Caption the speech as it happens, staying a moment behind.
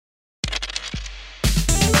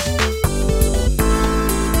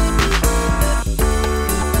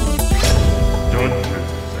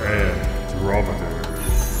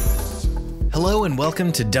Hello and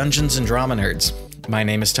welcome to Dungeons and Drama Nerds. My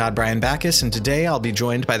name is Todd Brian Backus, and today I'll be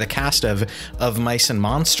joined by the cast of Mice and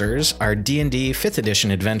Monsters, our D&D 5th edition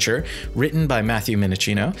adventure written by Matthew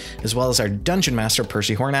Minicino, as well as our Dungeon Master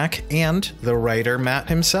Percy Hornack and the writer Matt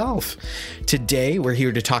himself. Today we're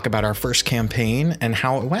here to talk about our first campaign and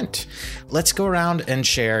how it went. Let's go around and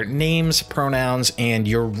share names, pronouns, and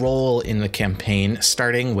your role in the campaign,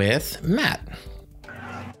 starting with Matt.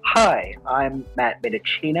 Hi, I'm Matt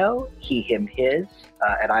Minicino, he, him, his,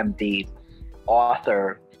 and I'm the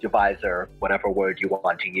author, deviser, whatever word you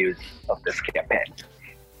want to use of this campaign.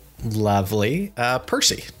 Lovely.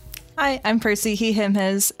 Percy. Hi, I'm Percy, he, him,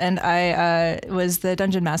 his, and I was the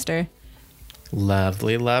Dungeon Master.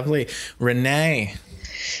 Lovely, lovely. Renee.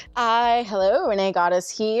 Hi, hello, Renee Goddess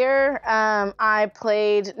here. I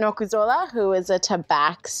played Nokuzola, who is a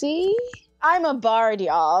tabaxi. I'm a bard,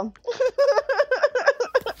 y'all.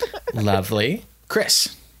 Lovely.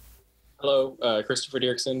 Chris. Hello, Christopher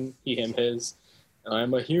Dirksen, he, him, his.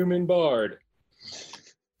 I'm a human bard.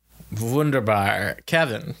 Wunderbar.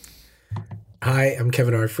 Kevin. Hi, I'm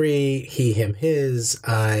Kevin R. Free, he, him, his.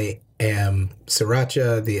 I am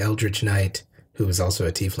Sriracha, the Eldritch Knight, who is also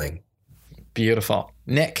a tiefling. Beautiful.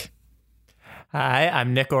 Nick. Hi,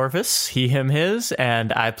 I'm Nick Orvis, he, him, his,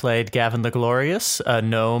 and I played Gavin the Glorious, a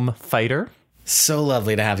gnome fighter. So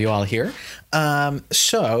lovely to have you all here.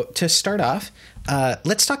 So to start off,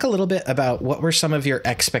 let's talk a little bit about what were some of your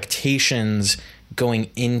expectations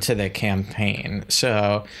going into the campaign.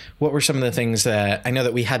 So what were some of the things that I know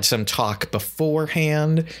that we had some talk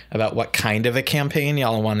beforehand about what kind of a campaign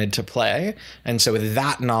y'all wanted to play. And so with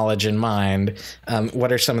that knowledge in mind,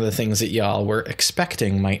 what are some of the things that y'all were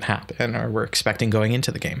expecting might happen or were expecting going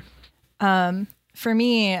into the game? For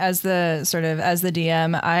me, as the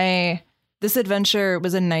DM, this adventure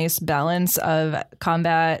was a nice balance of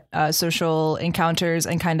combat, social encounters,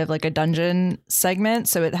 and kind of like a dungeon segment.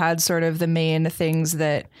 So it had sort of the main things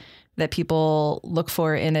that people look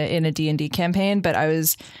for in a D&D campaign. But I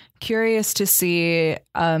was curious to see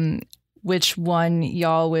which one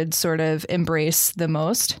y'all would sort of embrace the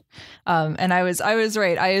most. And I was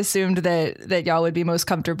right. I assumed that y'all would be most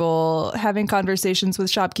comfortable having conversations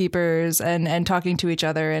with shopkeepers and talking to each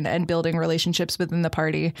other and building relationships within the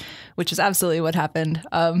party, which is absolutely what happened.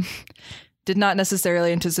 Did not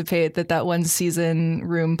necessarily anticipate that one season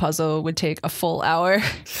room puzzle would take a full hour.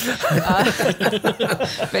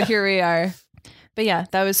 But here we are. But yeah,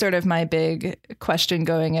 that was sort of my big question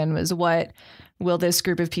going in, was what will this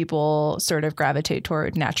group of people sort of gravitate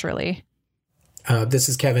toward naturally? This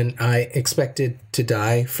is Kevin. I expected to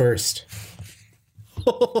die first.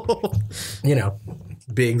 You know,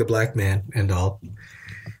 being the black man and all.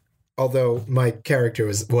 Although my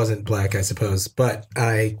character wasn't black, I suppose, but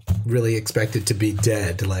I really expected to be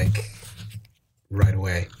dead, like, right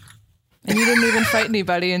away. And you didn't even fight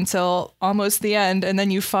anybody until almost the end, and then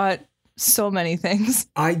you fought so many things.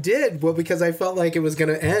 I did. Well, because I felt like it was going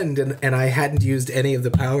to end and I hadn't used any of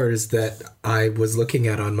the powers that I was looking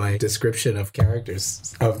at on my description of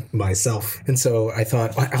characters of myself. And so I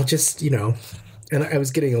thought, I'll just, and I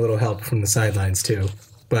was getting a little help from the sidelines too.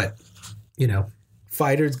 But,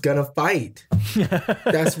 fighter's gonna fight.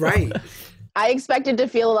 That's right. I expected to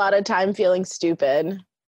feel a lot of time feeling stupid.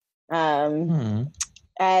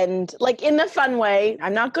 And like in a fun way.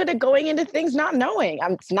 I'm not good at going into things not knowing.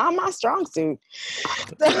 It's not my strong suit.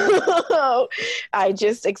 So I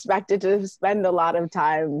just expected to spend a lot of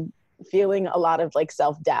time feeling a lot of like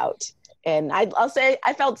self-doubt. And I'll say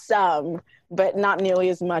I felt some, but not nearly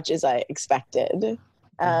as much as I expected.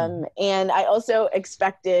 And I also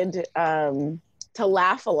expected to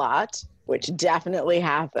laugh a lot, which definitely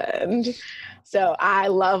happened. So I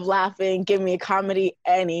love laughing. Give me a comedy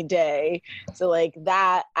any day. So like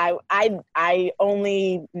that, I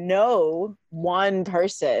only know one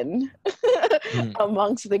person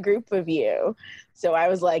amongst the group of you. So I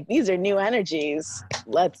was like, these are new energies.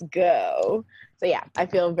 Let's go. So yeah, I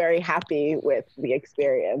feel very happy with the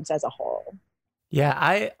experience as a whole. Yeah,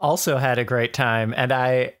 I also had a great time. And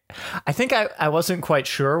I think I wasn't quite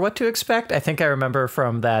sure what to expect. I think I remember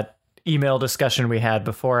from that email discussion we had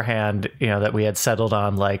beforehand, that we had settled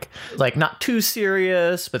on like not too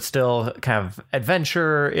serious, but still kind of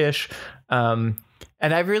adventure-ish. And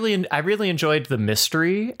I really enjoyed the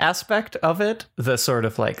mystery aspect of it. The sort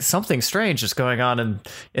of like something strange is going on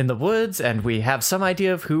in the woods, and we have some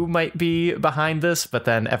idea of who might be behind this, but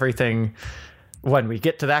then everything when we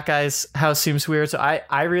get to that guy's house seems weird. So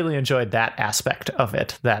I really enjoyed that aspect of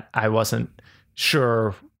it, that I wasn't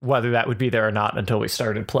sure whether that would be there or not until we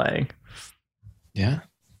started playing. Yeah.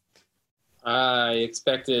 I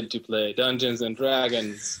expected to play Dungeons and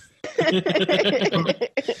Dragons.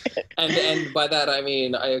 And by that I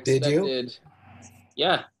mean I Did you? expected.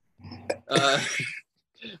 Yeah.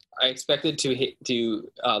 I expected to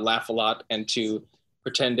laugh a lot and to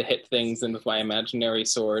pretend to hit things with my imaginary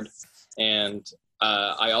sword, and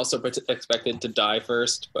I also expected to die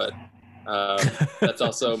first, but that's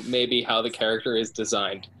also maybe how the character is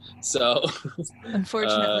designed. So,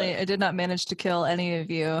 Unfortunately, I did not manage to kill any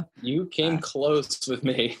of you. You came close with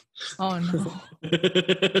me. Oh no.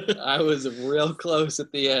 I was real close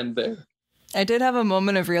at the end there. I did have a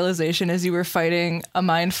moment of realization as you were fighting a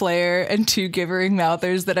Mind Flayer and 2 Gibbering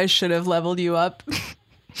Mouthers that I should have leveled you up.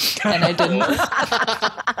 And I didn't.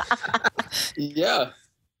 Yeah.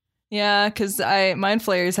 Yeah, because Mind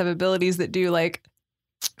Flayers have abilities that do like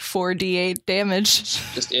 4d8 damage.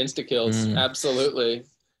 Just insta-kills. Absolutely.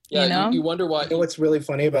 Yeah, You know? you wonder why. You know what's really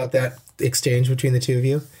funny about that exchange between the two of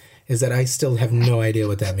you is that I still have no idea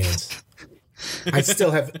what that means. I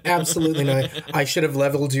still have absolutely no. I should have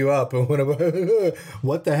leveled you up.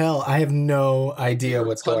 What the hell? I have no idea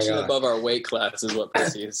what's going punching on. above our weight class is what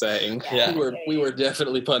Percy is saying. Yeah. We were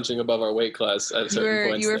definitely punching above our weight class at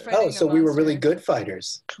certain points. You were there. fighting Oh, so a we were monster. really good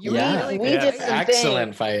fighters. You were really We good. did some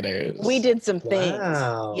Excellent fighters. We did some things.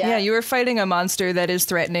 Wow. Yeah, you were fighting a monster that is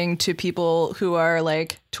threatening to people who are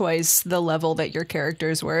like twice the level that your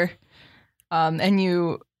characters were. And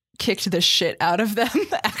you kicked the shit out of them,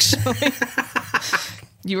 actually.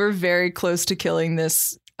 You were very close to killing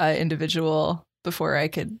this individual before I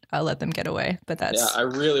could let them get away. But that's Yeah, I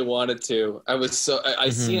really wanted to. I was so. I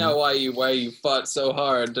see now why you fought so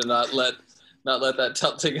hard to not let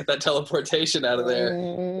that to get that teleportation out of there.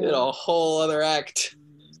 You know, a whole other act.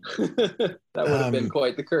 That would have been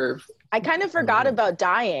quite the curve. I kind of forgot about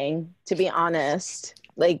dying, to be honest.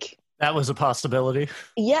 Like, That was a possibility.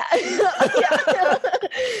 yeah. Yeah.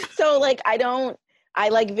 So, like, I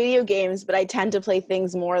like video games, but I tend to play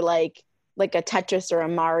things more like a Tetris or a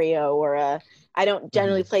Mario I don't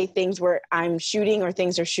generally play things where I'm shooting or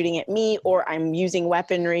things are shooting at me or I'm using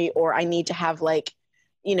weaponry or I need to have like,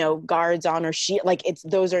 you know, guards on or shield. Like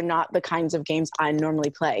those are not the kinds of games I normally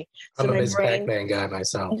play. So I'm a my Ms. brain, Pac-Man guy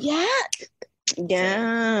myself. yeah.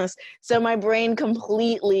 Yes. So my brain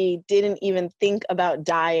completely didn't even think about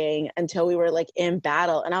dying until we were like in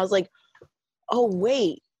battle. And I was like, oh,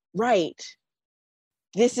 wait, right.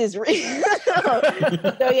 This is real.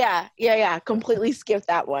 So yeah, completely skipped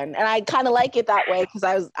that one. And I kind of like it that way because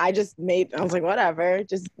I was like, whatever,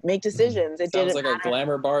 just make decisions. It Sounds didn't like matter. a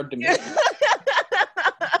glamour bard to me.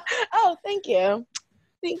 Oh, thank you.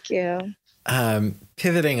 Thank you.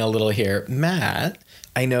 Pivoting a little here, Matt,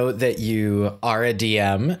 I know that you are a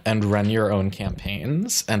DM and run your own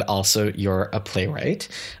campaigns, and also you're a playwright.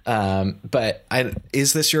 But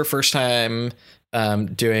is this your first time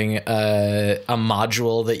doing a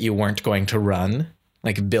module that you weren't going to run,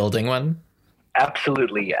 like building one?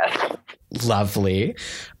 Absolutely, yes. Lovely.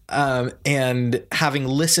 And having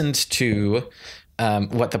listened to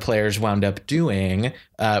what the players wound up doing,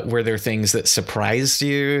 were there things that surprised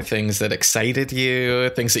you, things that excited you,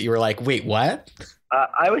 things that you were like, wait, what?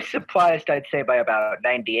 I was surprised, I'd say, by about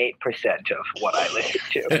 98% of what I listened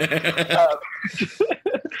to.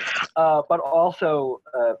 But also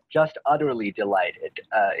just utterly delighted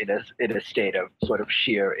in a state of sort of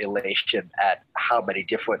sheer elation at how many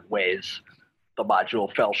different ways the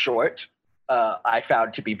module fell short. I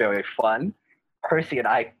found to be very fun. Percy and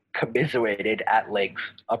I commiserated at length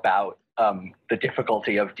about the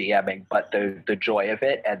difficulty of DMing, but the joy of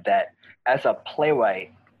it, and that as a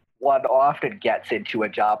playwright, one often gets into a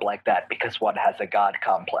job like that because one has a god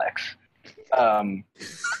complex. And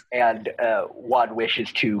one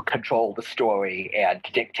wishes to control the story and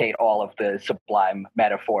dictate all of the sublime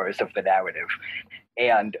metaphors of the narrative.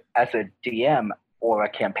 And as a DM or a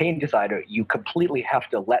campaign designer, you completely have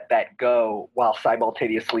to let that go while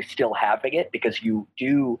simultaneously still having it, because you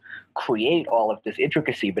do create all of this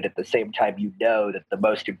intricacy, but at the same time, you know that the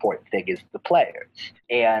most important thing is the players.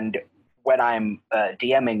 And when I'm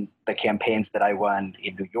DMing the campaigns that I run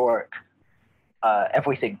in New York,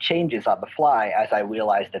 everything changes on the fly as I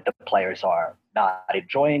realize that the players are not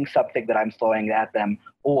enjoying something that I'm throwing at them,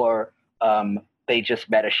 or they just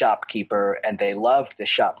met a shopkeeper and they loved the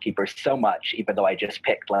shopkeeper so much, even though I just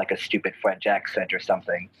picked like a stupid French accent or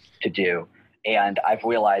something to do. And I've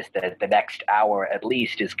realized that the next hour at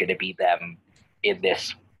least is going to be them in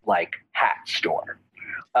this like hat store.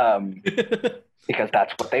 Because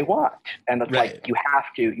that's what they want. And it's Right. like you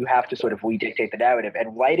have to sort of redictate the narrative,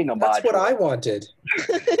 and writing a That's module. what I wanted.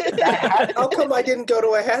 That- How come I didn't go to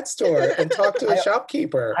a hat store and talk to a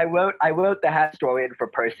shopkeeper? I wrote the hat story in for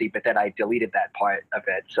Percy, but then I deleted that part of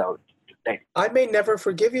it. So I may never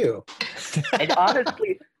forgive you. and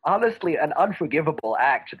honestly, honestly an unforgivable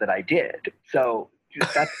act that I did. So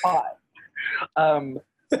that's fine.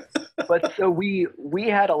 But so we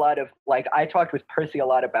had a lot of, like, I talked with Percy a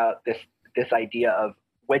lot about this idea of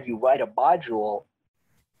when you write a module,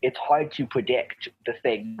 it's hard to predict the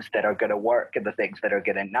things that are going to work and the things that are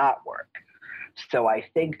going to not work. So I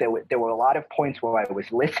think there were a lot of points where I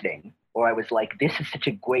was listening, or I was like, this is such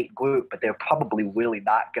a great group, but they're probably really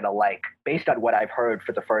not going to like, based on what I've heard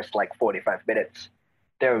for the first like 45 minutes,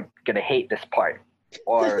 they're going to hate this part.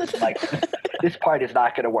 Or like, this part is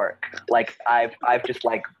not going to work. Like I've just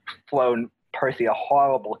like flown Percy a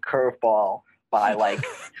horrible curveball by like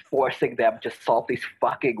forcing them to solve these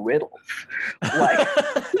fucking riddles.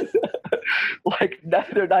 Like,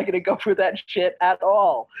 they're not going to go for that shit at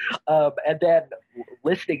all. And then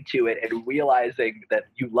listening to it and realizing that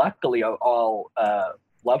you luckily are all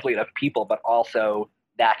lovely enough people, but also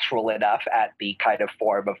natural enough at the kind of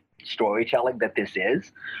form of storytelling that this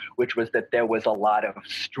is, which was that there was a lot of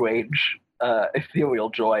strange ethereal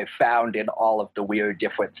joy found in all of the weird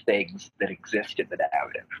different things that exist in the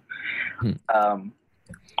narrative.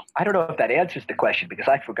 I don't know if that answers the question because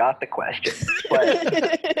I forgot the question,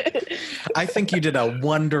 but I think you did a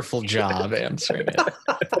wonderful job answering it.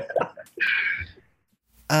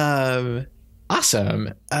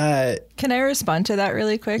 Awesome. Can I respond to that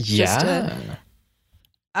really quick? Yeah.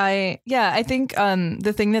 I think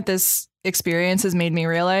the thing that this experience has made me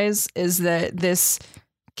realize is that this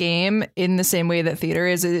game, in the same way that theater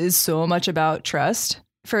is so much about trust.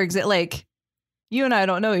 For example, like, you and I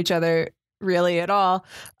don't know each other really at all,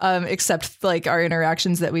 except like our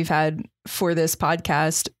interactions that we've had for this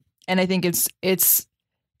podcast. And I think it's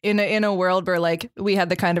in a world where like we had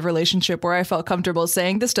the kind of relationship where I felt comfortable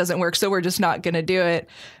saying this doesn't work, so we're just not going to do it.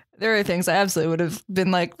 There are things I absolutely would have been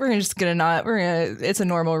like, it's a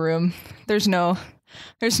normal room. There's no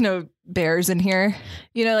bears in here.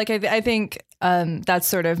 You know, like I think that's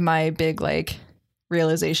sort of my big like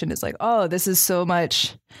realization is like, oh, this is so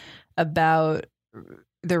much about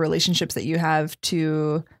the relationships that you have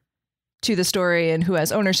to the story and who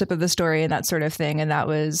has ownership of the story and that sort of thing. And that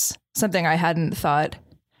was something I hadn't thought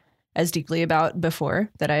as deeply about before,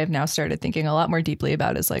 that I have now started thinking a lot more deeply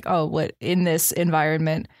about, is like, oh, what in this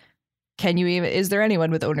environment is there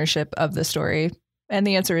anyone with ownership of the story? And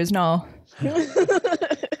the answer is no.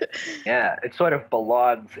 Yeah, it sort of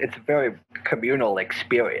belongs, it's a very communal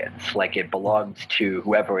experience. Like, it belongs to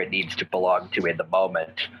whoever it needs to belong to in the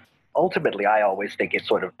moment. Ultimately, I always think it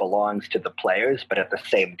sort of belongs to the players, but at the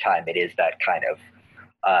same time, it is that kind of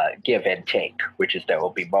give and take, which is there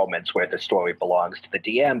will be moments where the story belongs to the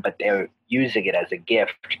DM, but they're using it as a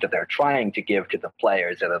gift that they're trying to give to the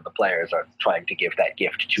players, and then the players are trying to give that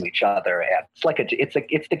gift to each other. And it's like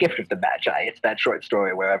it's the gift of the Magi. It's that short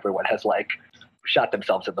story where everyone has like shot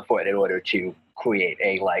themselves in the foot in order to create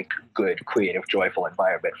a like good, creative, joyful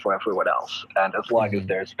environment for everyone else. And as long as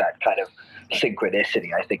there's that kind of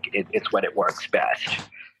synchronicity, I think it's when it works best.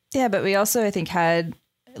 Yeah, but we also, I think, had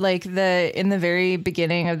like in the very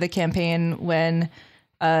beginning of the campaign when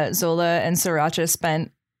Zola and Sriracha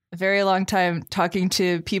spent a very long time talking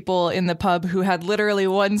to people in the pub who had literally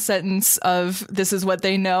one sentence of "this is what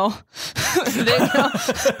they know." They know.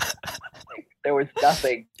 There was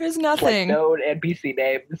nothing. There's nothing. Like, no NPC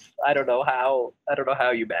names. I don't know how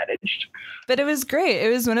you managed. But it was great.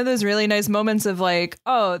 It was one of those really nice moments of like,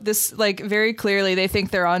 oh, this, like, very clearly they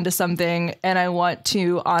think they're onto something, and I want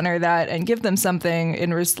to honor that and give them something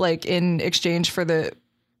in exchange for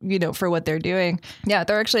for what they're doing. Yeah,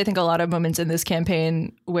 there are actually, I think, a lot of moments in this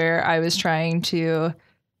campaign where I was trying to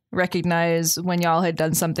recognize when y'all had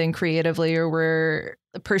done something creatively or were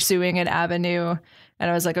pursuing an avenue. And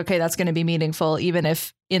I was like, okay, that's going to be meaningful, even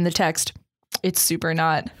if in the text it's super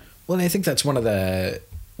not. Well, and I think that's one of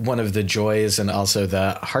the joys and also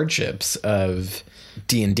the hardships of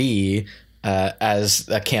D&D as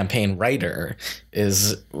a campaign writer,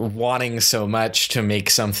 is wanting so much to make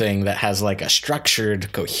something that has like a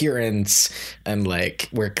structured coherence and like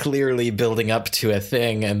we're clearly building up to a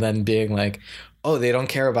thing, and then being like, oh, they don't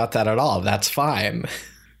care about that at all. That's fine.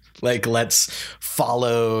 Like, let's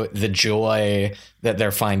follow the joy that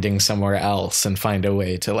they're finding somewhere else and find a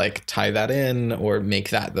way to like tie that in or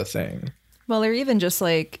make that the thing. Well, or even just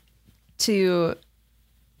like to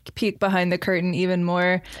peek behind the curtain even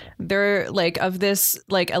more, there like of this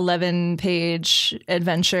like 11-page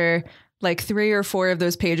adventure, like 3 or 4 of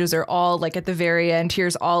those pages are all like at the very end.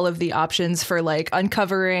 Here's all of the options for like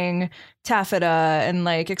uncovering taffeta and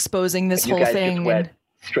like exposing this whole thing.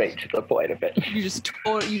 Straight to the point of it. You just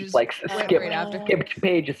like skipped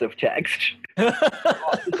pages of text.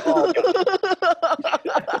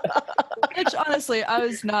 Which honestly, I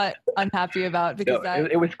was not unhappy about because No,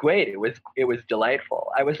 it was great. It was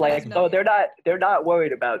delightful. I was like, no- oh, they're not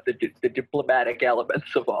worried about the diplomatic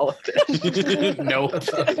elements of all of this. Nope.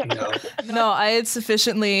 No. no, I had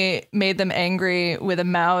sufficiently made them angry with a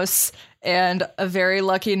mouse and a very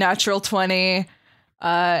lucky natural 20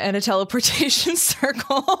 and a teleportation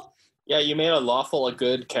circle. Yeah, you made a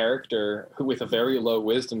good character who with a very low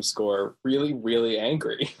wisdom score really, really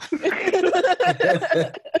angry.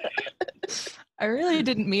 I really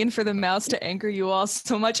didn't mean for the mouse to anger you all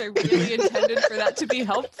so much. I really intended for that to be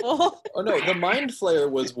helpful. Oh no, the mind flayer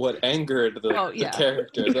was what angered the yeah.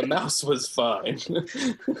 character. The mouse was fine.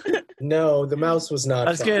 No, the mouse was not.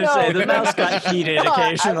 I was fun. going to say the mouse got heated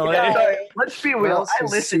occasionally. Let's be real. Mouse I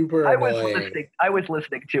was listened. super I was annoying. listening. I was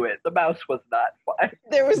listening to it. The mouse was not fine.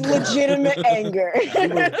 There was legitimate anger. You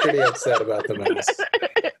were pretty upset about the mouse.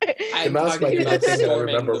 I'm mouse talking might be the about thing that I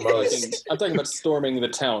storming remember the most. fucking- I'm talking about storming the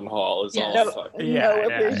town hall. Is Yeah. all. No. Fuck. Yeah, No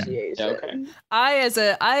yeah. appreciation. Yeah, okay. I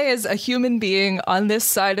as a human being on this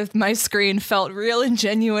side of my screen felt real and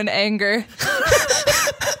genuine anger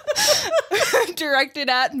directed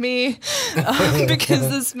at me because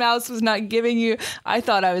this mouse was not giving you. I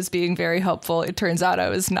thought I was being very helpful. It turns out I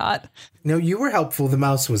was not. No, you were helpful. The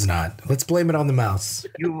mouse was not. Let's blame it on the mouse.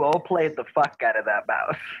 You role played the fuck out of that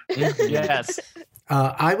mouse. Yes.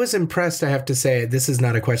 I was impressed, I have to say. This is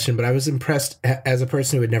not a question, but I was impressed as a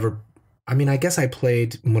person who had never. I mean, I guess I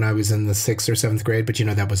played when I was in the 6th or 7th grade, but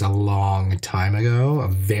that was a long time ago. A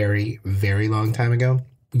very, very long time ago.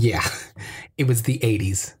 Yeah. It was the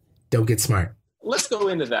 80s. Don't get smart. Let's go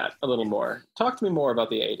into that a little more. Talk to me more about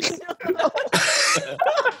the 80s.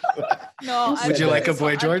 No, Would you like a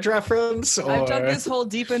Boy George reference? Or... I've dug this hole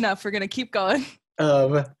deep enough. We're gonna keep going.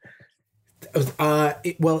 Well,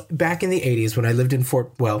 back in the 80s when I lived in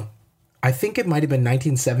I think it might have been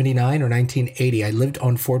 1979 or 1980. I lived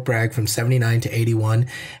on Fort Bragg from 79 to 81,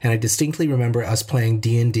 and I distinctly remember us playing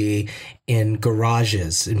D&D in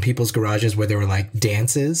garages, in people's garages where there were like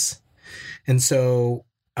dances. And so,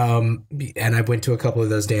 and I went to a couple of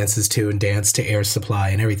those dances too, and danced to Air Supply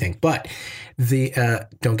and everything. But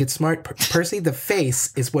don't get smart, Percy, the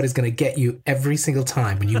face is what is going to get you every single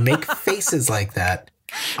time. When you make faces like that,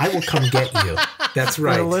 I will come get you. That's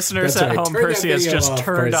right. For the listeners That's at right. home, Turn that Percy has video just off,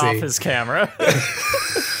 turned Percy. off his camera.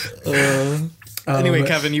 Anyway,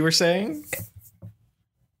 Kevin, you were saying?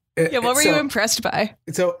 Yeah, what were you impressed by?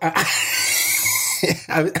 So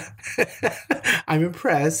I'm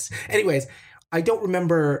impressed. Anyways, I don't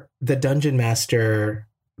remember the dungeon master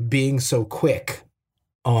being so quick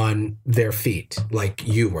on their feet like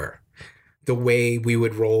you were. The way we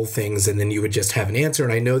would roll things and then you would just have an answer.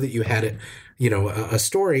 And I know that you had it, a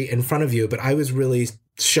story in front of you, but I was really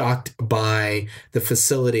shocked by the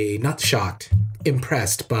facility, not shocked,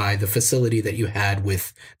 impressed by the facility that you had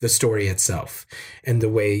with the story itself and the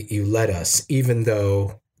way you led us, even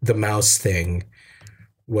though the mouse thing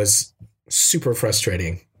was super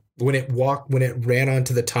frustrating. When it ran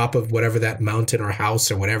onto the top of whatever that mountain or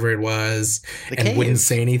house or whatever it was and cave. wouldn't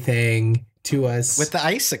say anything to us. With the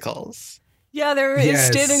icicles. Yeah, they were Yes.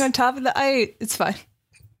 standing on top of the ice. It's fine.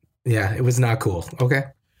 Yeah, it was not cool. Okay.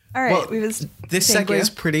 All right, Well, This Thank segues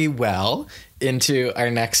you. pretty well into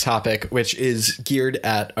our next topic, which is geared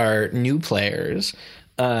at our new players.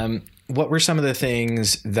 What were some of the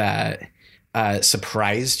things that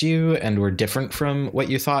surprised you and were different from what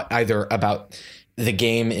you thought, either about the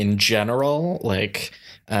game in general, like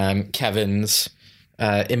Kevin's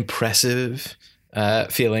impressive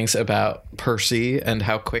feelings about Percy and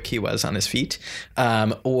how quick he was on his feet,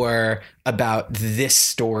 or about this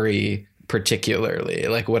story particularly?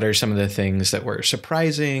 Like, what are some of the things that were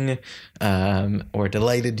surprising or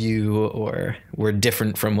delighted you or were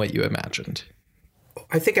different from what you imagined?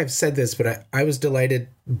 I think I've said this, but I was delighted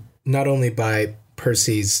not only by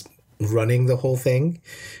Percy's running the whole thing,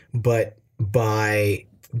 but by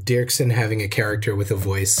Dirksen having a character with a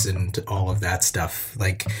voice and all of that stuff,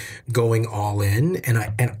 like going all in.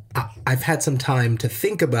 And I've had some time to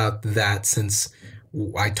think about that since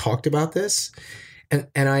I talked about this. And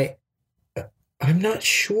I'm not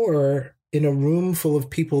sure, in a room full of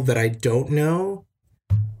people that I don't know,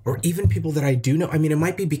 or even people that I do know. I mean, it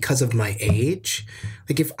might be because of my age.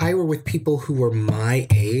 Like, if I were with people who were my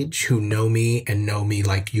age, who know me and know me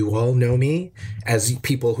like you all know me, as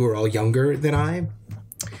people who are all younger than I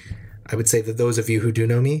would say that those of you who do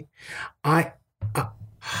know me,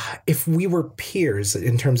 if we were peers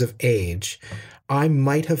in terms of age, I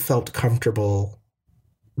might have felt comfortable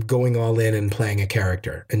going all in and playing a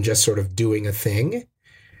character and just sort of doing a thing.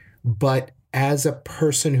 But as a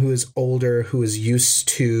person who is older, who is used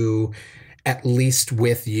to, at least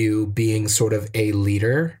with you, being sort of a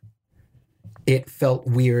leader, it felt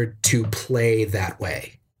weird to play that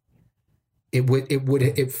way.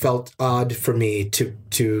 It felt odd for me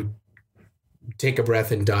to take a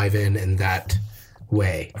breath and dive in that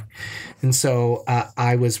way. And so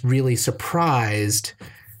I was really surprised,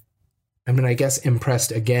 I mean, I guess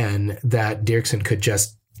impressed again, that Dirksen could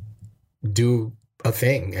just do a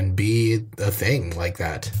thing and be a thing like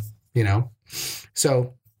that, you know?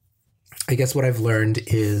 So I guess what I've learned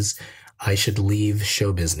is I should leave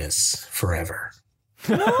show business forever.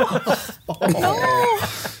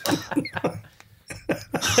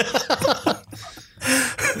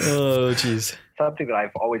 Oh, geez. Something that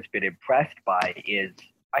I've always been impressed by is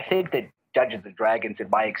I think that Dungeons and Dragons, in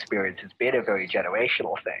my experience, has been a very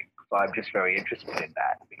generational thing. So I'm just very interested in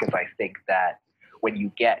that, because I think that when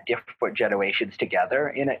you get different generations together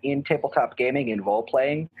in tabletop gaming, in role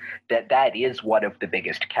playing, that is one of the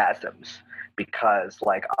biggest chasms. Because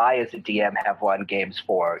like I, as a DM, have run games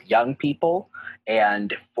for young people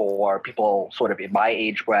and for people sort of in my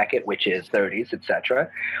age bracket, which is 30s,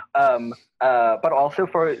 etc. But also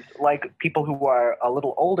for like people who are a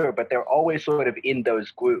little older, but they're always sort of in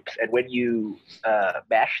those groups. And when you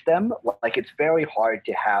mesh them, like it's very hard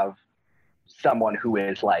to have someone who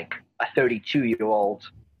is like a 32-year-old,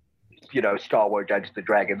 you know, Star Wars Dungeons and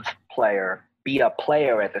Dragons player be a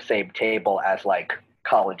player at the same table as like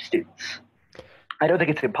college students. I don't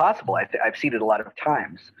think it's impossible. I've seen it a lot of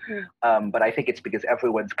times. But I think it's because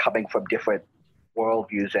everyone's coming from different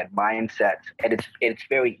worldviews and mindsets. And it's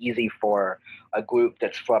very easy for a group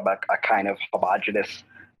that's from a kind of homogenous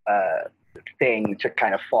thing to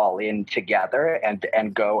kind of fall in together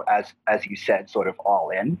and go, as you said, sort of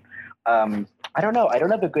all in. I don't know. I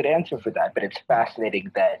don't have a good answer for that, but it's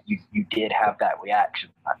fascinating that you did have that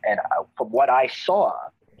reaction. And from what I saw,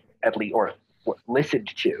 at least, or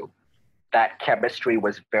listened to, that chemistry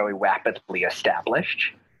was very rapidly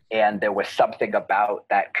established, and there was something about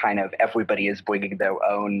that kind of everybody is bringing their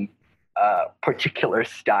own particular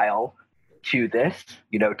style to this.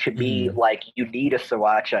 You know, to me, like you need a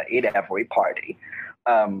sriracha in every party.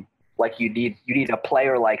 Like you need a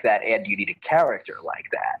player like that, and you need a character like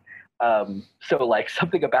that. So like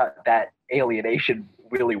something about that alienation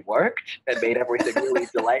really worked and made everything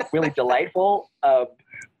really delightful.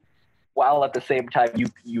 While at the same time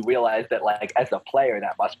you realize that like as a player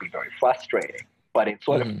that must be very frustrating, but it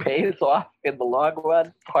sort of pays off in the long run.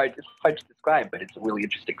 It's hard to describe, but it's a really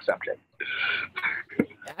interesting subject.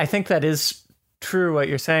 I think that is true what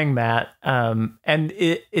you're saying, Matt. And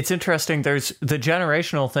it's interesting. There's the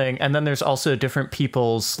generational thing, and then there's also different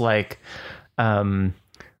people's like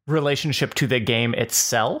relationship to the game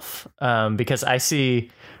itself. Because I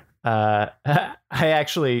see, I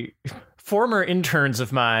actually. Former interns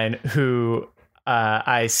of mine who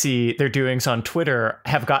I see their doings on Twitter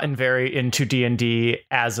have gotten very into D&D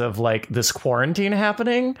as of like this quarantine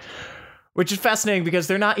happening, which is fascinating because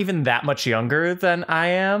they're not even that much younger than I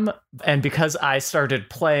am. And because I started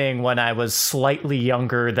playing when I was slightly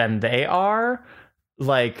younger than they are,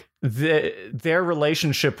 like their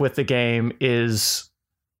relationship with the game is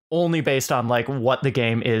only based on like what the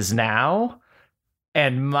game is now.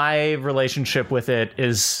 And my relationship with it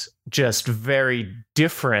is just very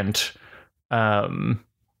different, because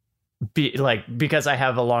I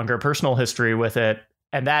have a longer personal history with it.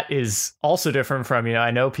 And that is also different from, you know,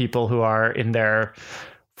 I know people who are in their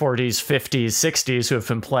 40s, 50s, 60s who have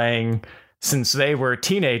been playing since they were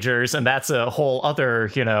teenagers. And that's a whole other,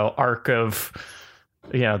 you know, arc of,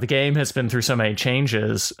 you know, the game has been through so many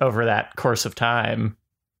changes over that course of time.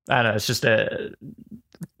 I don't know, it's just a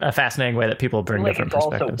fascinating way that people bring different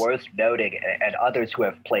perspectives. It's also worth noting, and others who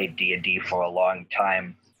have played D&D for a long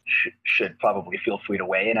time should probably feel free to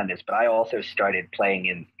weigh in on this, but I also started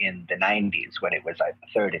playing in the 90s when it was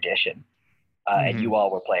 3rd edition, and you all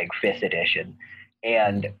were playing 5th edition.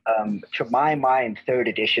 And to my mind, 3rd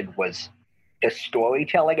edition was the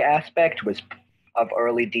storytelling aspect of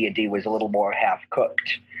early D&D was a little more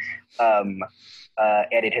half-cooked. And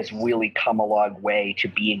it has really come a long way to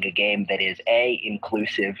being a game that is A,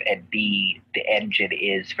 inclusive, and B, the engine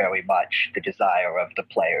is very much the desire of the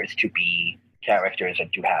players to be characters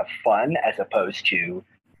and to have fun, as opposed to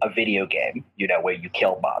a video game, you know, where you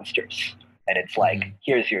kill monsters. And it's like,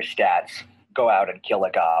 here's your stats, go out and kill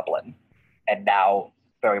a goblin. And now,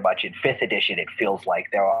 very much in 5th edition, it feels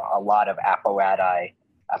like there are a lot of apparati,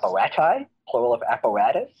 plural of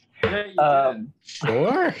apparatus.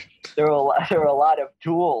 Sure. There are a lot of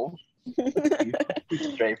tools.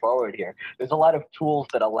 Straightforward here. There's a lot of tools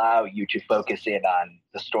that allow you to focus in on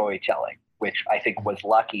the storytelling, which I think was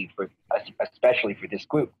lucky for, especially for this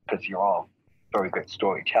group, because you're all very good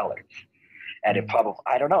storytellers. And it probably,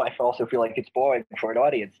 I don't know, I also feel like it's boring for an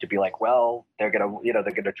audience to be like, well, they're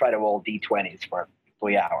gonna try to roll d20s for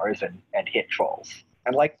 3 hours and hit trolls.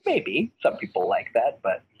 And like, maybe some people like that,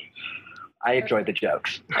 but I enjoy the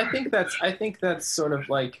jokes. I think that's sort of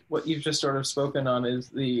like what you've just sort of spoken on is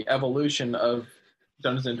the evolution of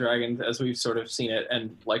Dungeons and Dragons as we've sort of seen it,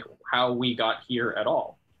 and like how we got here at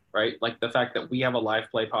all, right? Like the fact that we have a live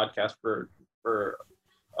play podcast for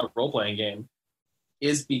a role-playing game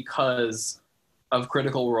is because of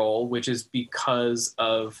Critical Role, which is because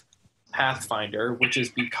of Pathfinder, which is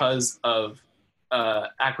because of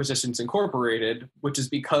Acquisitions Incorporated, which is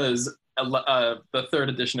because the third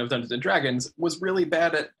edition of Dungeons and Dragons was really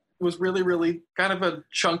really kind of a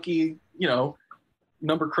chunky,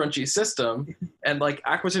 number crunchy system. And like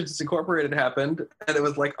Acquisitions Incorporated happened, and it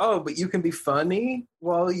was like, oh, but you can be funny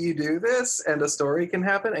while you do this, and a story can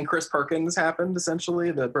happen. And Chris Perkins happened,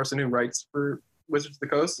 essentially, the person who writes for Wizards of the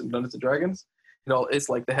Coast and Dungeons and Dragons. Is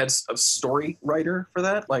like the head of story writer for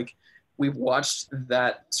that. Like, we've watched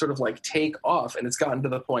that sort of like take off, and it's gotten to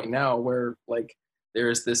the point now where like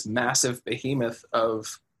there's this massive behemoth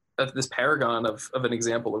of this paragon of an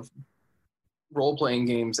example of role-playing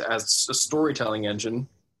games as a storytelling engine,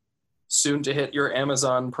 soon to hit your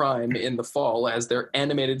Amazon Prime in the fall as their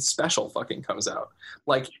animated special fucking comes out.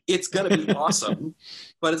 Like, it's gonna be awesome,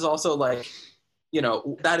 but it's also like,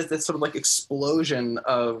 that is this sort of like explosion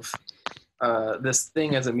of this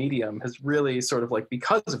thing as a medium has really sort of like,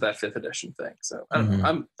 because of that 5th edition thing. So I don't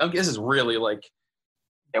know. I guess it's really like,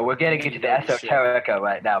 yeah, we're getting into the esoterica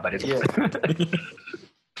right now, but it's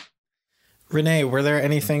Renee, were there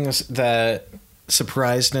any things that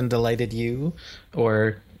surprised and delighted you,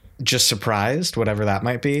 or just surprised, whatever that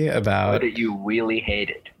might be, about that you really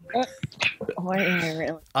hated?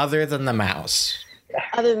 Other than the mouse.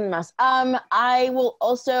 Other than the mouse. I will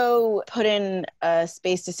also put in a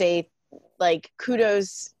space to say, like,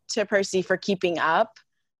 kudos to Percy for keeping up,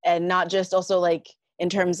 and not just also like in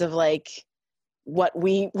terms of like what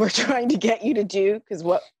we were trying to get you to do, because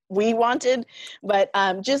what we wanted, but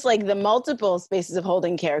just like the multiple spaces of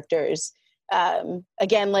holding characters.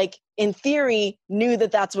 Again, like in theory, knew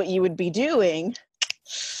that that's what you would be doing,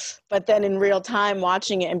 but then in real time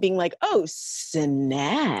watching it and being like, oh,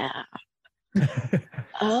 snap.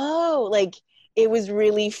 Oh, like it was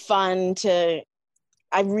really fun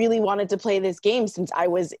I really wanted to play this game since I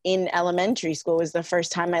was in elementary school. It was the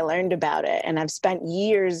first time I learned about it. And I've spent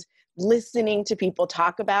years listening to people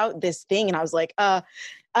talk about this thing. And I was like,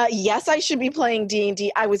 yes, I should be playing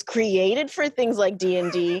D&D. I was created for things like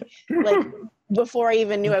D&D. Like before I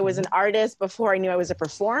even knew I was an artist, before I knew I was a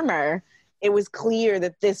performer, it was clear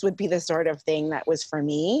that this would be the sort of thing that was for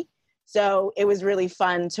me. So it was really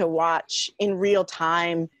fun to watch in real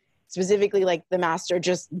time, specifically like the master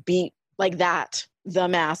just beat like that, the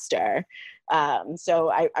master.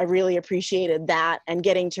 So I really appreciated that, and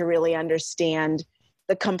getting to really understand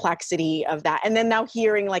the complexity of that. And then now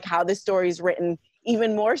hearing like how the story is written,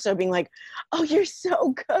 even more so, being like, oh, you're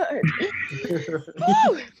so good.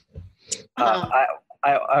 I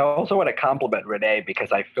also want to compliment Renee,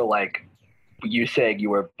 because I feel like you saying you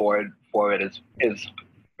were born for it is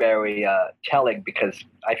very telling, because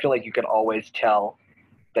I feel like you can always tell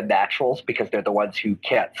the naturals, because they're the ones who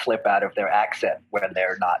can't slip out of their accent when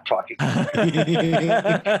they're not talking.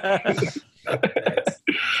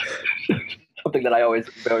 Something that I always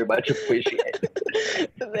very much appreciate.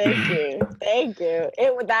 Thank you.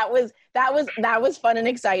 That was fun and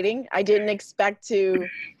exciting. I didn't expect to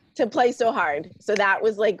play so hard. So that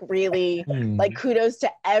was like really like kudos to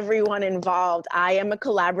everyone involved. I am a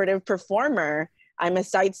collaborative performer. I'm a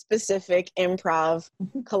site-specific improv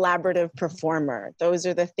collaborative performer. Those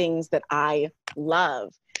are the things that I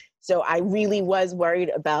love. So I really was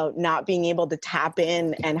worried about not being able to tap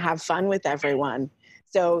in and have fun with everyone.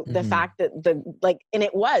 So the fact that and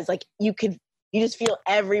it was like, you just feel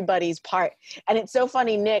everybody's part. And it's so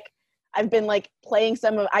funny, Nick, I've been like playing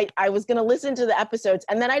I was going to listen to the episodes,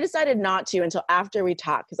 and then I decided not to until after we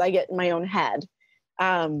talked, because I get in my own head.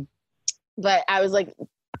 But I was like,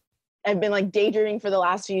 I've been like daydreaming for the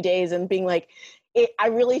last few days and being like, I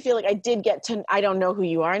really feel like I did get to, I don't know who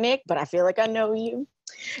you are, Nick, but I feel like I know you.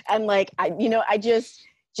 And like, I just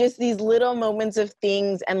these little moments of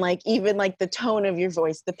things, and like, even like the tone of your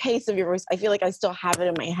voice, the pace of your voice, I feel like I still have it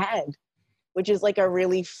in my head, which is like a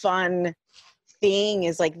really fun thing.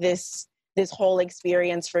 Is like this whole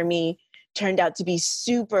experience for me turned out to be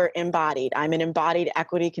super embodied. I'm an embodied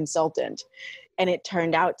equity consultant. And it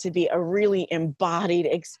turned out to be a really embodied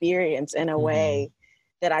experience in a way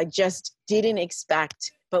that I just didn't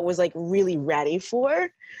expect, but was like really ready for.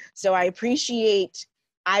 So I appreciate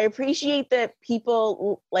I appreciate that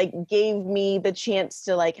people like gave me the chance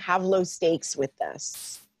to like have low stakes with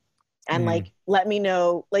this and like let me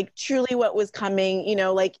know like truly what was coming, you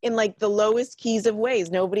know, like in like the lowest keys of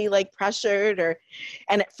ways. Nobody like pressured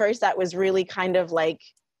and at first that was really kind of like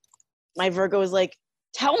my Virgo was like,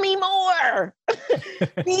 tell me more,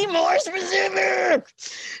 be more specific.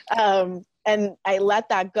 And I let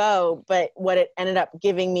that go. But what it ended up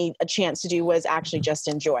giving me a chance to do was actually just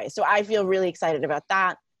enjoy. So I feel really excited about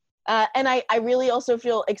that. And I really also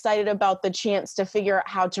feel excited about the chance to figure out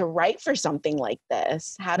how to write for something like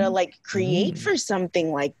this, how to like create for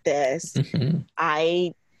something like this.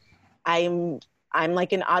 I'm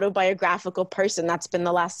like an autobiographical person. That's been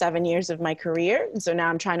the last 7 years of my career. And so now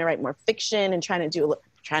I'm trying to write more fiction and trying to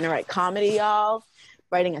write comedy, y'all,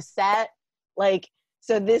 writing a set. Like,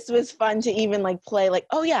 so this was fun to even like play like,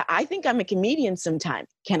 oh yeah, I think I'm a comedian sometime.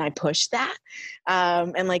 Can I push that?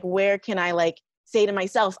 And like, where can I like say to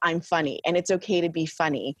myself, I'm funny and it's okay to be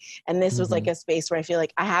funny. And this was like a space where I feel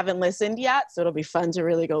like I haven't listened yet. So it'll be fun to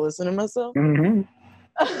really go listen to myself.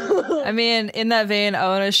 I mean, in that vein, I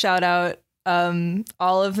want to shout out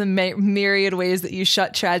all of the myriad ways that you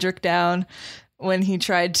shut Chadrick down when he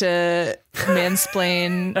tried to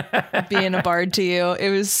mansplain being a bard to you. It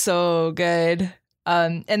was so good.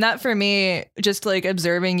 And that for me, just like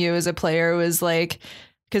observing you as a player was like,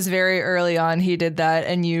 because very early on he did that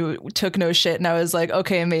and you took no shit and I was like,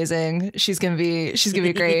 okay, amazing. She's gonna be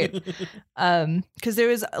great. Because there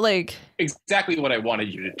was like exactly what I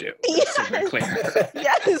wanted you to do. Yes. So we're clear.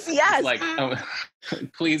 yes. Like,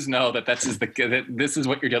 please know that this is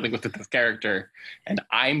what you're dealing with this character, and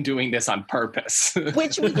I'm doing this on purpose.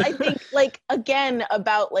 Which was, I think, like again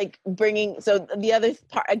about like bringing. So the other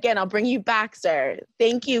part again, I'll bring you back, sir.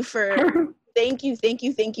 Thank you for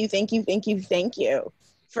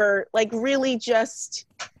for like really just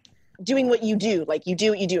doing what you do. Like you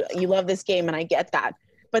do what you do. You love this game and I get that.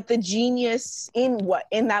 But the genius in what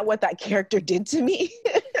that character did to me.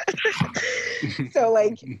 So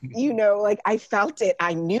like, you know, like I felt it.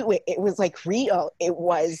 I knew it. It was like real. I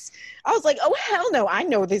was like, oh, hell no. I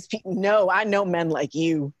know this people. No, I know men like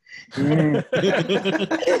you. And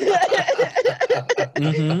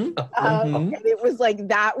it was like,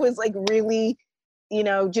 that was like really, you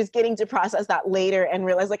know, just getting to process that later and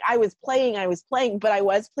realize like I was playing, but I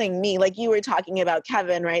was playing me. Like you were talking about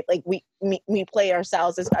Kevin, right? Like we play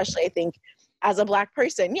ourselves, especially I think as a Black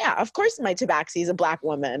person. Yeah, of course my Tabaxi is a Black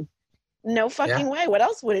woman. No fucking way. What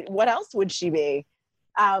else would she be?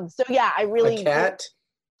 So yeah, I really a cat.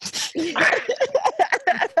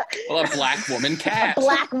 Well, a Black woman cat. A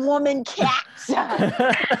Black woman cat.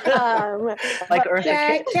 Like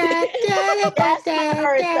Eartha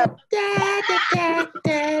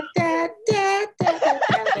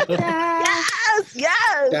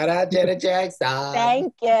Yes. Shout out Janet Jackson.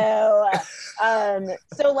 Thank you.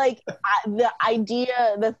 So like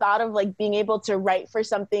the thought of like being able to write for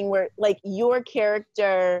something where like your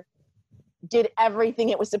character did everything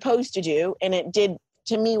it was supposed to do, and it did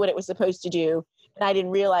to me what it was supposed to do, and I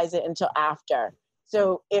didn't realize it until after.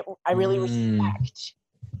 So I really respect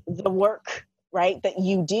the work, right, that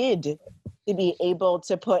you did to be able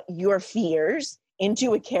to put your fears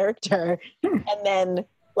into a character and then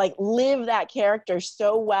like live that character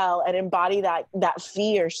so well and embody that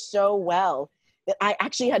fear so well that I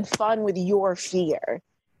actually had fun with your fear.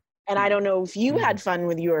 And I don't know if you had fun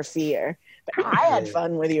with your fear, but I had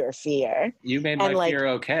fun with your fear. You made my fear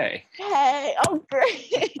okay. Hey, oh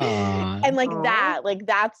great. And like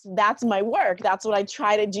that's my work. That's what I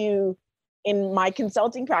try to do in my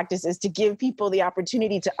consulting practice, is to give people the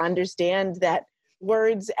opportunity to understand that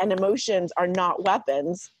words and emotions are not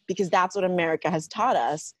weapons, because that's what America has taught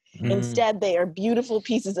us. Instead, they are beautiful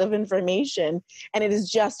pieces of information, and it is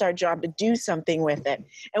just our job to do something with it.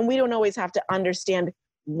 And we don't always have to understand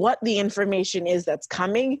what the information is that's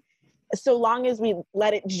coming, so long as we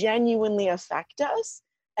let it genuinely affect us,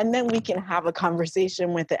 and then we can have a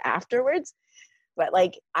conversation with it afterwards. But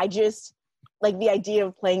like, I just like the idea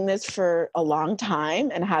of playing this for a long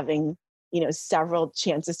time and having, you know, several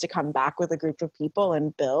chances to come back with a group of people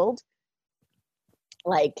and build,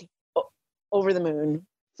 like over the moon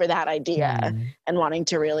for that idea and wanting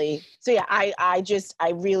to really, so yeah, I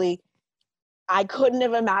couldn't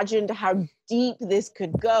have imagined how deep this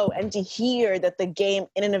could go, and to hear that the game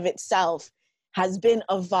in and of itself has been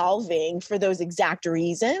evolving for those exact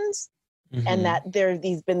reasons, and that there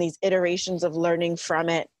have been these iterations of learning from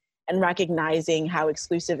it and recognizing how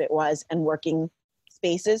exclusive it was and working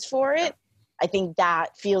spaces for it. I think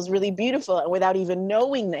that feels really beautiful. And without even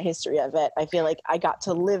knowing the history of it, I feel like I got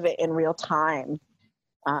to live it in real time,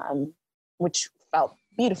 which felt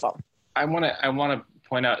beautiful. I want to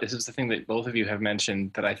point out, this is the thing that both of you have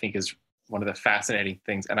mentioned that I think is one of the fascinating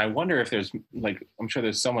things. And I wonder if there's like, I'm sure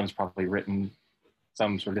there's someone who's probably written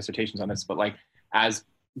some sort of dissertations on this, but like as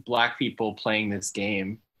Black people playing this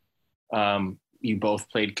game, you both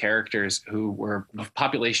played characters who were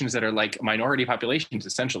populations that are like minority populations,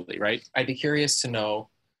 essentially, right? I'd be curious to know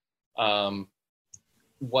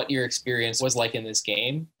what your experience was like in this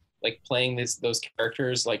game, like playing those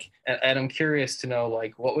characters, like, and I'm curious to know,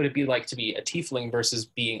 like, what would it be like to be a tiefling versus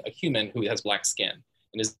being a human who has black skin?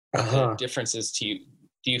 And is there differences to you?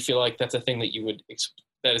 Do you feel like that's a thing that you would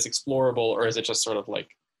that is explorable, or is it just sort of like,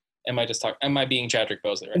 am I being Chadwick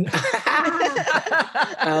Boseman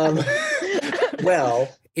right?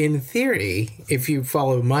 Well, in theory, if you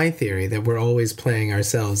follow my theory that we're always playing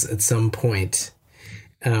ourselves at some point,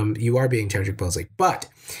 you are being Chadwick Boseman. But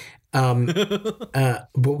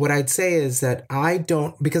what I'd say is that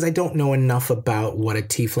because I don't know enough about what a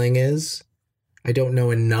tiefling is. I don't know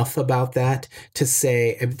enough about that to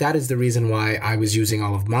say that is the reason why I was using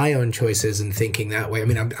all of my own choices and thinking that way. I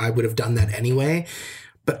mean, I would have done that anyway,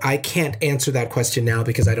 but I can't answer that question now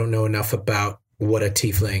because I don't know enough about what a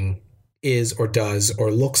tiefling is or does or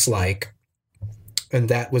looks like. And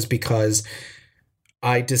that was because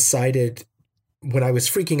I decided when I was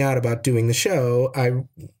freaking out about doing the show,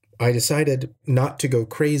 I decided not to go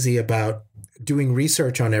crazy about doing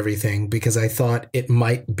research on everything because I thought it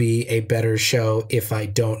might be a better show if I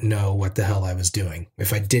don't know what the hell I was doing,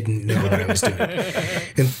 if I didn't know what I was doing.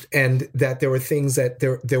 and that there were things that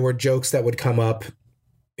there were jokes that would come up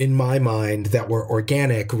in my mind that were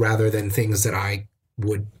organic rather than things that I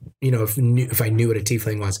would, if I knew what a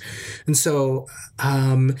tiefling was. And so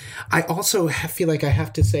I also feel like I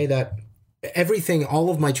have to say that all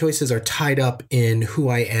of my choices are tied up in who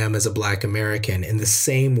I am as a Black American in the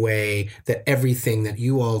same way that everything that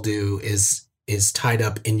you all do is tied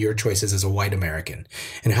up in your choices as a white American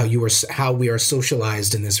and how we are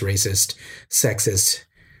socialized in this racist, sexist,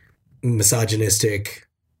 misogynistic,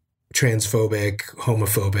 transphobic,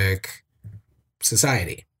 homophobic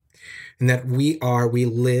society. And that we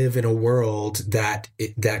live in a world that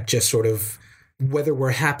just sort of, whether we're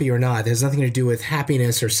happy or not, there's nothing to do with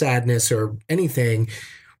happiness or sadness or anything.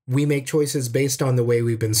 We make choices based on the way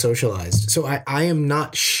we've been socialized. So I am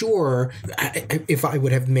not sure if I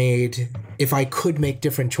could make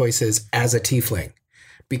different choices as a tiefling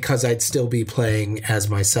because I'd still be playing as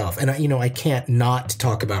myself. And I can't not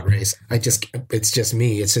talk about race. It's just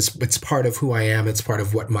me. It's part of who I am. It's part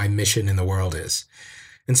of what my mission in the world is.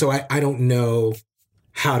 And so I don't know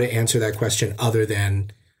how to answer that question other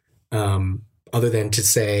than to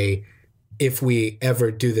say, if we ever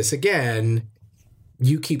do this again,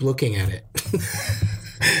 you keep looking at it.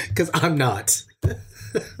 Because I'm not.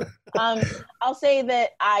 I'll say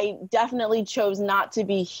that I definitely chose not to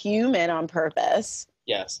be human on purpose.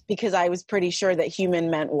 Yes. Because I was pretty sure that human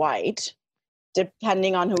meant white,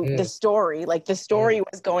 depending on who the story, like the story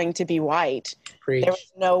was going to be white. Preach. There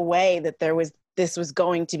was no way that this was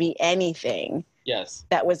going to be anything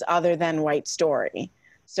that was other than white story.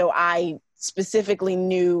 So I specifically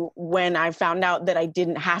knew when I found out that I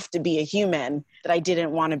didn't have to be a human, that I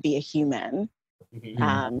didn't want to be a human. Mm-hmm.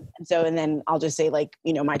 And then I'll just say, like,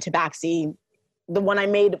 my tabaxi, the one I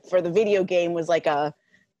made for the video game was like a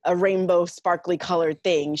rainbow sparkly colored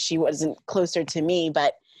thing. She wasn't closer to me,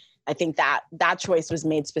 but I think that choice was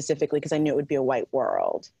made specifically because I knew it would be a white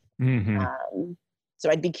world. Mm-hmm. So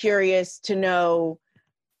I'd be curious to know,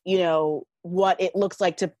 what it looks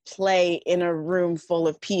like to play in a room full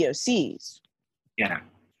of POCs. Yeah.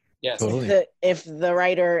 Yes. Totally. If the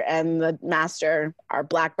writer and the master are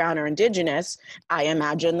Black, brown, or Indigenous, I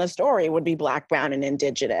imagine the story would be Black, brown, and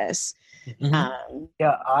Indigenous. Mm-hmm.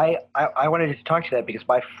 I wanted to talk to that because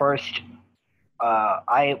my first,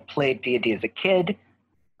 I played D&D as a kid.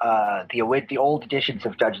 The old editions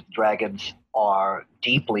of Dungeons & Dragons are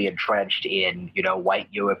deeply entrenched in, white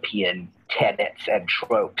European tenets and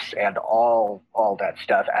tropes and all that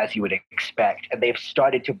stuff, as you would expect. And they've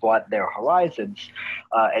started to broaden their horizons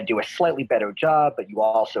and do a slightly better job, but you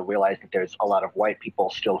also realize that there's a lot of white people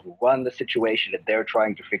still who run the situation, and they're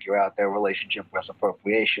trying to figure out their relationship with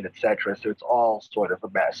appropriation, etc. So it's all sort of a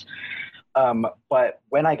mess. But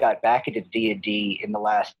when I got back into D&D in the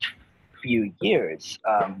last few years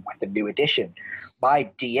with the new edition,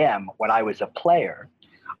 my DM, when I was a player,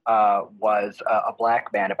 was a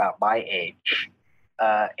Black man about my age,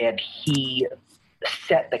 and he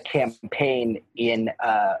set the campaign in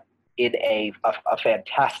a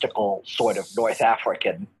fantastical sort of North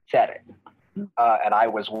African setting, and I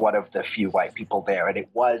was one of the few white people there, and it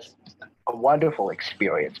was a wonderful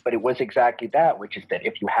experience. But it was exactly that, which is that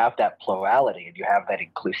if you have that plurality and you have that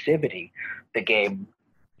inclusivity, the game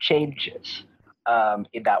changes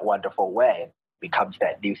in that wonderful way. It becomes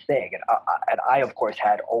that new thing. And I, of course,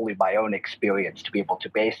 had only my own experience to be able to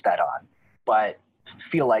base that on, but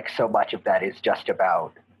feel like so much of that is just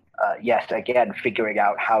about, yes, again, figuring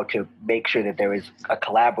out how to make sure that there is a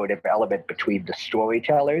collaborative element between the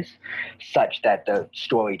storytellers such that the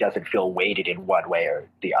story doesn't feel weighted in one way or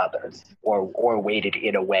the other, or weighted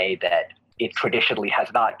in a way that it traditionally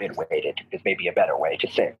has not been weighted, is maybe a better way to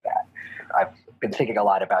say that. I've been thinking a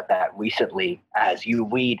lot about that recently as you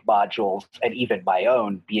read modules, and even my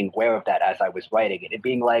own, being aware of that as I was writing it and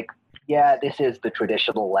being like, yeah, this is the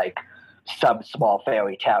traditional, like, some small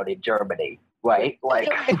fairy town in Germany, right? Like,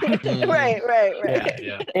 right.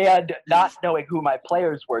 Yeah. And not knowing who my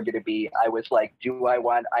players were going to be, I was like,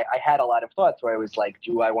 I had a lot of thoughts where I was like,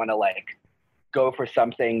 do I want to, like, go for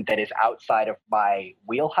something that is outside of my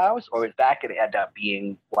wheelhouse, or is that going to end up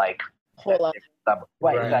being like Whole other- is that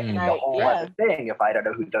gonna be a whole other thing if I don't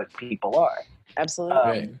know who those people are?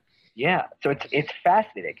 Absolutely. Yeah, so it's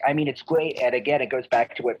fascinating. I mean, it's great, and again, it goes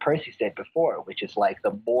back to what Percy said before, which is like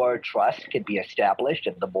the more trust can be established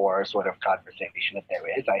and the more sort of conversation that there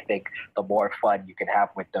is, I think the more fun you can have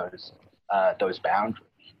with those boundaries.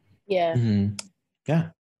 Yeah. Mm-hmm.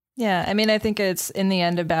 Yeah. I mean, I think it's in the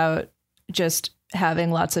end about just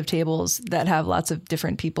having lots of tables that have lots of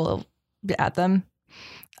different people at them.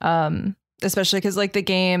 Especially because, like, the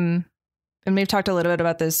game, and we've talked a little bit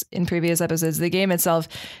about this in previous episodes, the game itself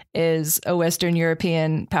is a Western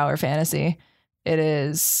European power fantasy. It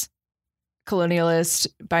is colonialist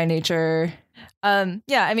by nature. I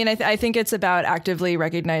mean, I think it's about actively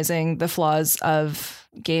recognizing the flaws of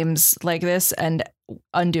games like this and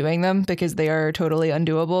undoing them, because they are totally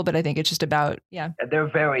undoable. But I think it's just about, And they're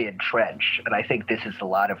very entrenched. And I think this is a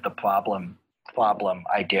lot of the problem,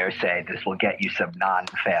 I dare say. This will get you some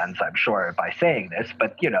non-fans, I'm sure, by saying this.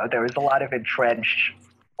 But, you know, there is a lot of entrenched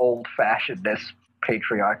old-fashionedness,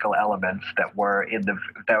 patriarchal elements that were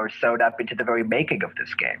sewn up into the very making of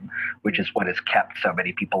this game, which is what has kept so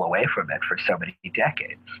many people away from it for so many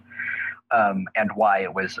decades, and why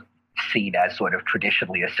it was seen as sort of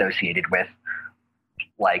traditionally associated with,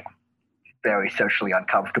 like, very socially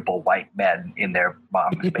uncomfortable white men in their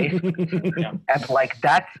mom's basements. And, like,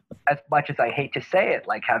 that's, as much as I hate to say it,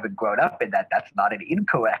 like, having grown up in that, that's not an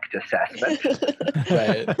incorrect assessment.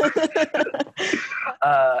 Right.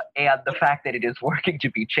 And the fact that it is working to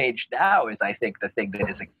be changed now is, I think, the thing that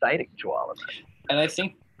is exciting to all of us. And I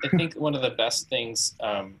think one of the best things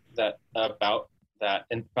about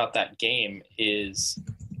that game is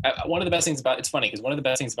one of the best things about, it's funny because one of the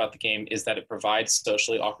best things about the game is that it provides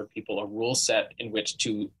socially awkward people a rule set in which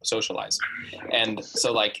to socialize. And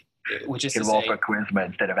so, like, which is to say, Wolfer charisma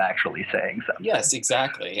instead of actually saying something. Yes,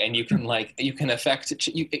 exactly. And you can affect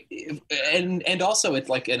and also it's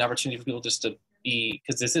like an opportunity for people just to be,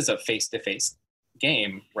 because this is a face-to-face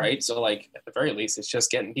game, right? So, like, at the very least, it's just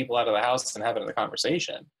getting people out of the house and having the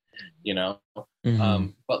conversation, you know? Mm-hmm.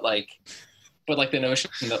 But the notion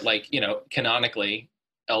that, like, you know, canonically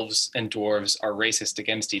elves and dwarves are racist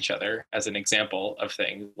against each other as an example of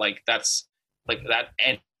things, like, that's like that,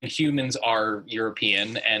 and humans are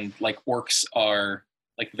European, and, like, orcs are,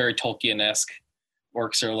 like, very Tolkien-esque.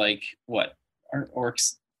 Orcs are, like, what? Aren't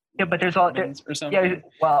orcs? Yeah, but there's all or something? yeah.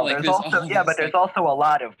 Well, Like, there's also a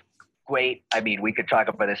lot of great. I mean, we could talk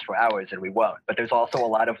about this for hours, and we won't. But there's also a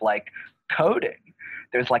lot of, like, coding.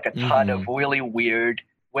 There's, like, a ton of really weird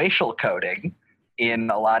racial coding in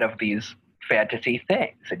a lot of these fantasy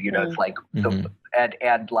things, and, you know, it's like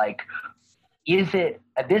and like, is it?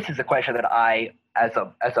 And this is a question that I, as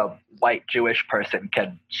a white Jewish person,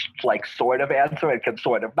 can, like, sort of answer and can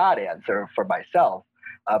sort of not answer for myself.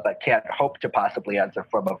 But can't hope to possibly answer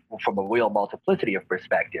from a real multiplicity of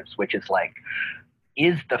perspectives, which is, like,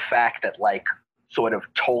 is the fact that, like, sort of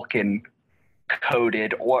Tolkien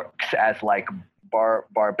coded orcs as, like,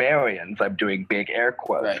 barbarians, I'm doing big air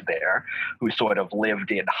quotes there, who sort of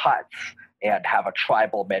lived in huts and have a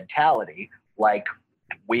tribal mentality, like,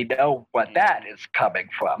 we know what that is coming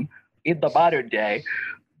from. In the modern day,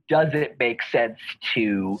 does it make sense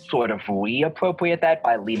to sort of reappropriate that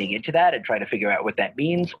by leaning into that and trying to figure out what that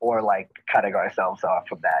means, or, like, cutting ourselves off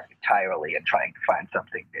from that entirely and trying to find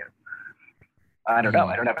something new? I don't know.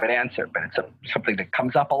 I don't have an answer, but it's something that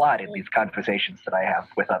comes up a lot in these conversations that I have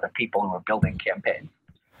with other people who are building campaigns.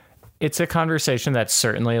 It's a conversation that's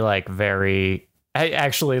certainly, like, very...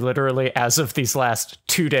 Actually, literally, as of these last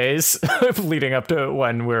 2 days leading up to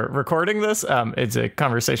when we're recording this, it's a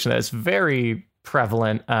conversation that is very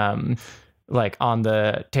prevalent, like, on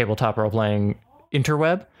the tabletop role-playing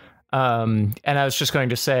interweb. And I was just going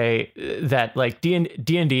to say that, like,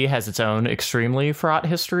 D&D has its own extremely fraught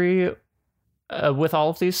history with all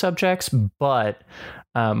of these subjects, but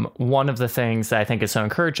one of the things that I think is so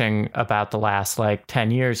encouraging about the last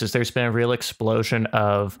 10 years is there's been a real explosion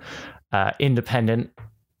of independent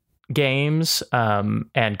games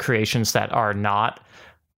and creations that are not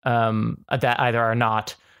that either are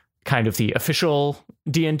not kind of the official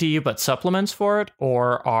D&D but supplements for it,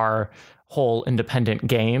 or are whole independent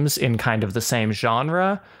games in kind of the same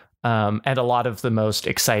genre. And a lot of the most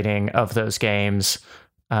exciting of those games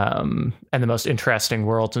and the most interesting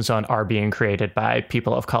worlds and so on are being created by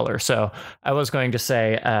people of color. So I was going to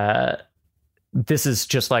say this is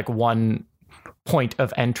just one point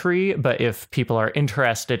of entry, but if people are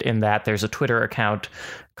interested in that, there's a Twitter account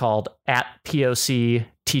called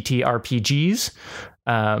 @POCTTRPGs.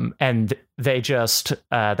 And they just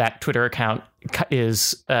that Twitter account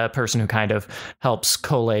is a person who kind of helps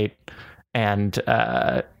collate and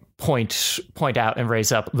point out and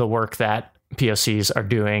raise up the work that POCs are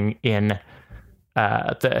doing in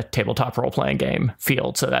the tabletop role-playing game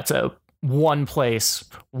field. So that's one place,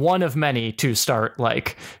 one of many, to start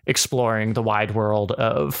exploring the wide world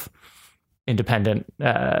of independent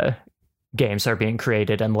games that are being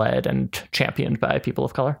created and led and championed by people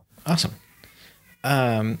of color. Awesome.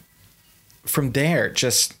 From there,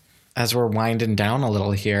 just as we're winding down a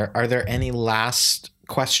little here, are there any last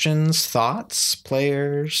questions, thoughts,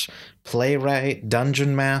 players, playwright,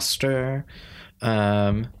 dungeon master,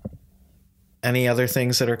 any other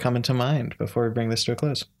things that are coming to mind before we bring this to a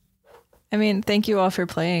close? I mean, thank you all for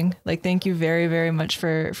playing. Thank you very, very much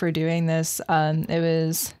for doing this. It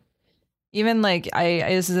was even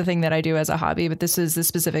this is a thing that I do as a hobby, but this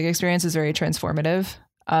specific experience is very transformative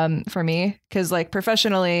for me, because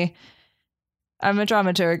professionally, I'm a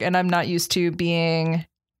dramaturg and I'm not used to being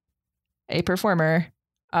a performer.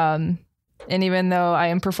 And even though I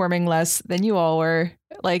am performing less than you all were,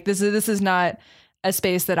 this is not a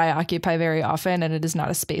space that I occupy very often, and it is not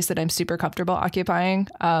a space that I'm super comfortable occupying.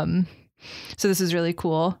 So this is really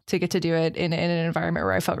cool to get to do it in an environment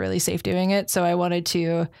where I felt really safe doing it. So I wanted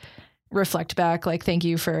to reflect back, thank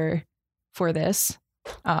you for this.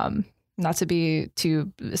 Not to be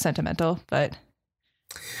too sentimental, but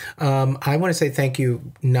I want to say thank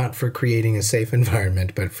you, not for creating a safe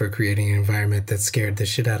environment, but for creating an environment that scared the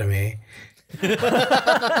shit out of me.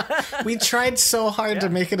 We tried so hard to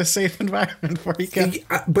make it a safe environment for you guys.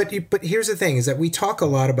 But here's the thing: is that we talk a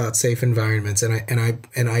lot about safe environments, and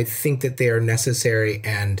I think that they are necessary,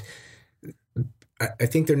 and I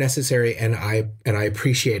think they're necessary, and I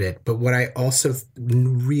appreciate it. But what I also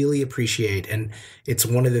really appreciate, and it's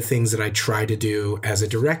one of the things that I try to do as a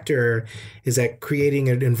director, is that creating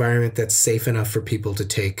an environment that's safe enough for people to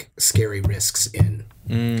take scary risks in.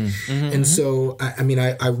 And so,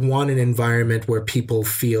 I want an environment where people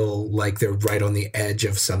feel like they're right on the edge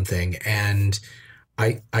of something. And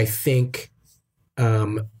I think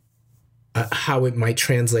how it might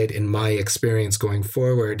translate in my experience going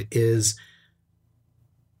forward is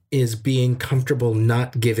being comfortable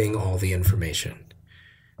not giving all the information,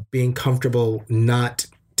 being comfortable not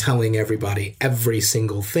telling everybody every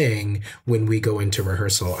single thing when we go into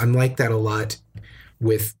rehearsal. I'm like that a lot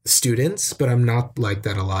with students, but I'm not like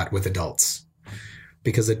that a lot with adults,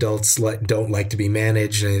 because adults don't like to be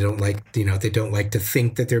managed, and they don't like to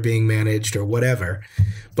think that they're being managed or whatever.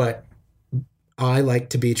 But I like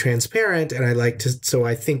to be transparent, and I like to. So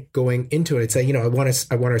I think going into it, I'd say, I want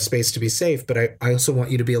our space to be safe, but I also want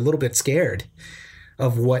you to be a little bit scared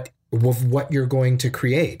of what you're going to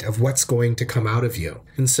create, of what's going to come out of you.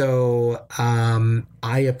 And so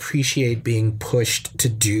I appreciate being pushed to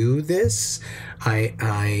do this.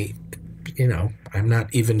 I'm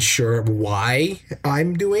not even sure why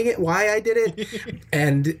I'm doing it, why I did it,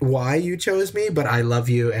 and why you chose me, but I love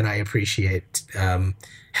you and I appreciate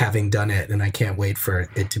having done it, and I can't wait for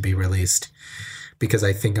it to be released, because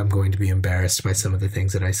I think I'm going to be embarrassed by some of the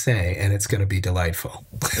things that I say, and it's going to be delightful.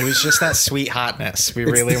 It was just that sweet hotness. We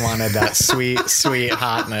really wanted that sweet, sweet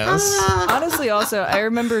hotness. Honestly, also, I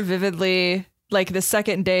remember vividly, the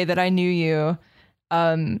second day that I knew you,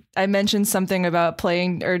 I mentioned something about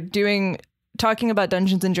talking about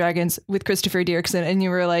Dungeons and Dragons with Christopher Diercksen, and you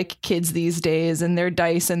were like, kids these days and their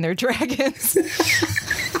dice and their dragons.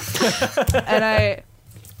 And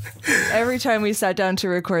every time we sat down to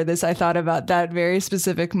record this, I thought about that very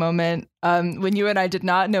specific moment when you and I did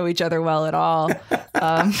not know each other well at all.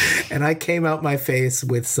 And I came out my face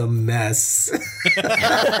with some mess.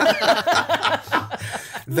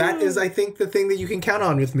 That is, I think, the thing that you can count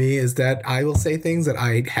on with me, is that I will say things that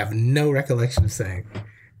I have no recollection of saying.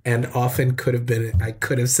 And often I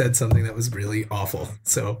could have said something that was really awful.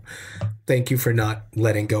 So thank you for not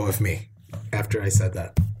letting go of me after I said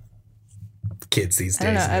that. kids these days.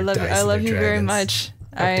 I don't know. and their dice I and love their you very dragons. much.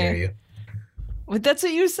 How dare you? That's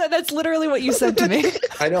what you said. That's literally what you said to me.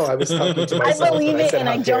 I know. I was talking to I myself. believe and it, said, and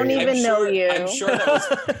 "How I dare don't you." even know you.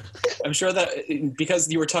 I'm sure that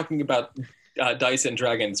because you were talking about dice and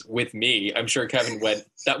dragons with me, I'm sure Kevin went,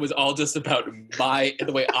 that was all just about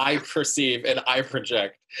the way I perceive and I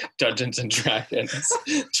project Dungeons and Dragons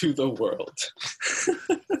to the world.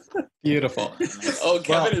 Beautiful. Oh,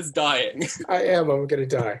 Kevin is dying. I am. I'm going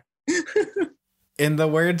to die. In the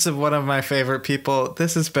words of one of my favorite people,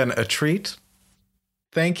 this has been a treat.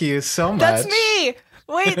 Thank you so much. That's me.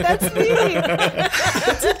 Wait, that's me.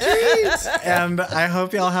 And I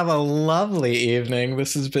hope y'all have a lovely evening.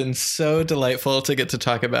 This has been so delightful to get to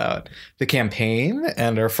talk about the campaign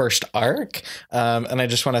and our first arc. And I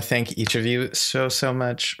just want to thank each of you so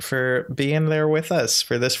much for being there with us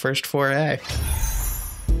for this first foray.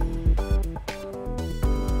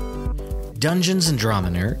 Dungeons and Drama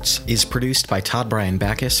Nerds is produced by Todd Brian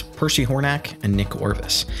Backus, Percy Hornack, and Nick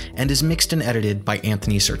Orvis, and is mixed and edited by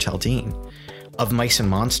Anthony Sertel-Dean. Of Mice and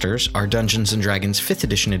Monsters, our Dungeons & Dragons 5th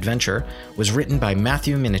edition adventure was written by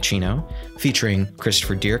Matthew Minicino, featuring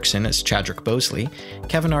Christopher Dierksen as Chadrick Bosley,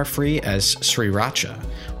 Kevin R. Free as Sriracha,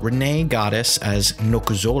 Renee Goddess as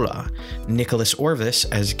Nokuzola, Nicholas Orvis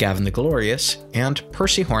as Gavin the Glorious, and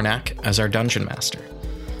Percy Hornack as our Dungeon Master.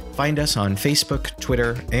 Find us on Facebook,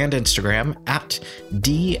 Twitter, and Instagram at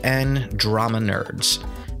DN Drama Nerds.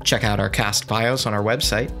 Check out our cast bios on our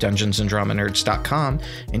website, dungeonsanddramanerds.com,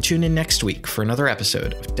 and tune in next week for another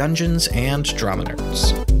episode of Dungeons and Drama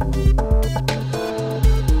Nerds.